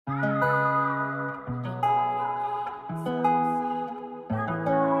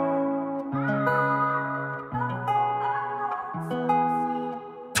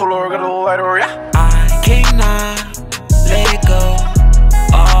Tolagothelighter, yeah. I cannot let go.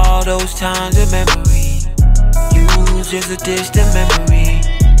 All those times of memory, you just a distant memory.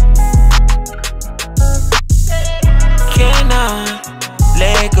 Cannot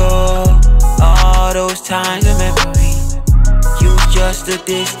let go. All those times of memory, you just a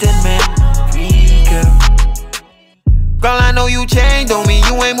distant memory, girl. Girl, I know you changed on me.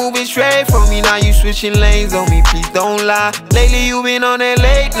 You ain't moving straight for me. Now you switching lanes on me. Please don't lie. Lately you been on that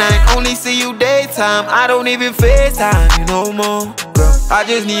late night. Only see you daytime. I don't even FaceTime you no more, girl. I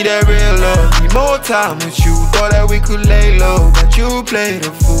just need that real love. Need more time with you. Thought that we could lay low, but you played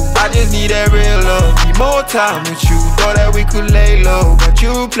a fool. I just need that real love. Need more time with you. Thought that we could lay low, but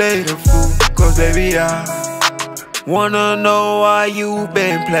you played a fool. Cause baby, I wanna know why you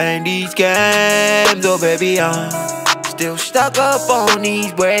been playing these games. Oh baby, I'm still stuck up on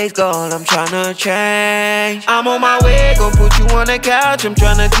these braids, girl, I'm tryna change. I'm on my way, gon' put you on the couch. I'm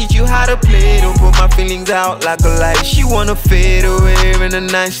tryna teach you how to play. Don't put my feelings out like a light. She wanna fade away in the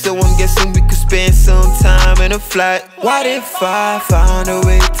night, so I'm guessing we could spend some time in a flight. What if I found a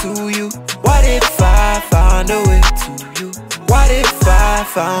way to you? What if I found a way to you? What if I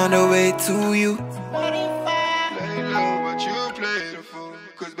found a way to you? Lay low, but you played a fool.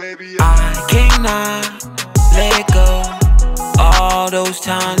 Cause baby, I cannot let go. All those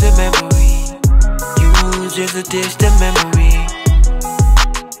times of memory, you just a distant memory.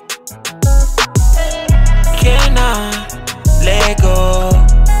 Cannot let go.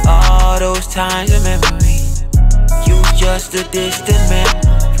 All those times of memory, you just a distant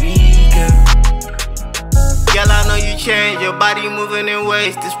memory, girl. Girl, I know you changed, your body moving in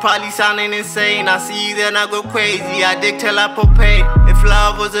ways. This probably sounding insane. I see you then I go crazy. I dig till I propane. If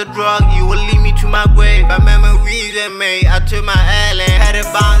love was a drug, you would lead me to my grave. My memories they made, I took my L and had it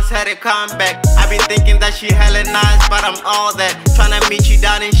bounce, had it come back. I been thinking that she hella nice, but I'm all that. Tryna meet you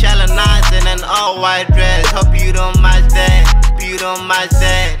down in shallow nights in an all white dress. Hope you don't match that. You don't match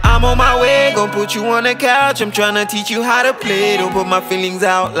that. I'm on my way, gon' put you on the couch. I'm tryna teach you how to play. Don't put my feelings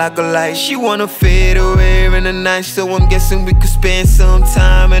out like a light. She wanna fade away in the night, so I'm guessing we could spend some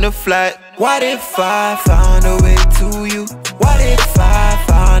time in a flight. What if I found a way to you? What if I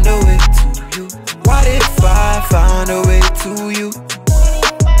found a way to you? What if I found a way to you?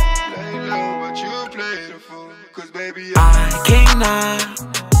 lay low, but you played a fool. Cause baby, I cannot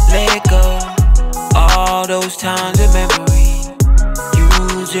let go. All those times of memory,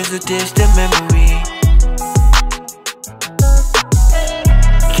 you just a distant memory.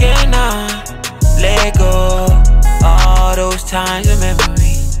 Cannot let go. All those times of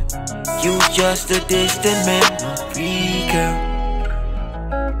memory, you just a distant memory.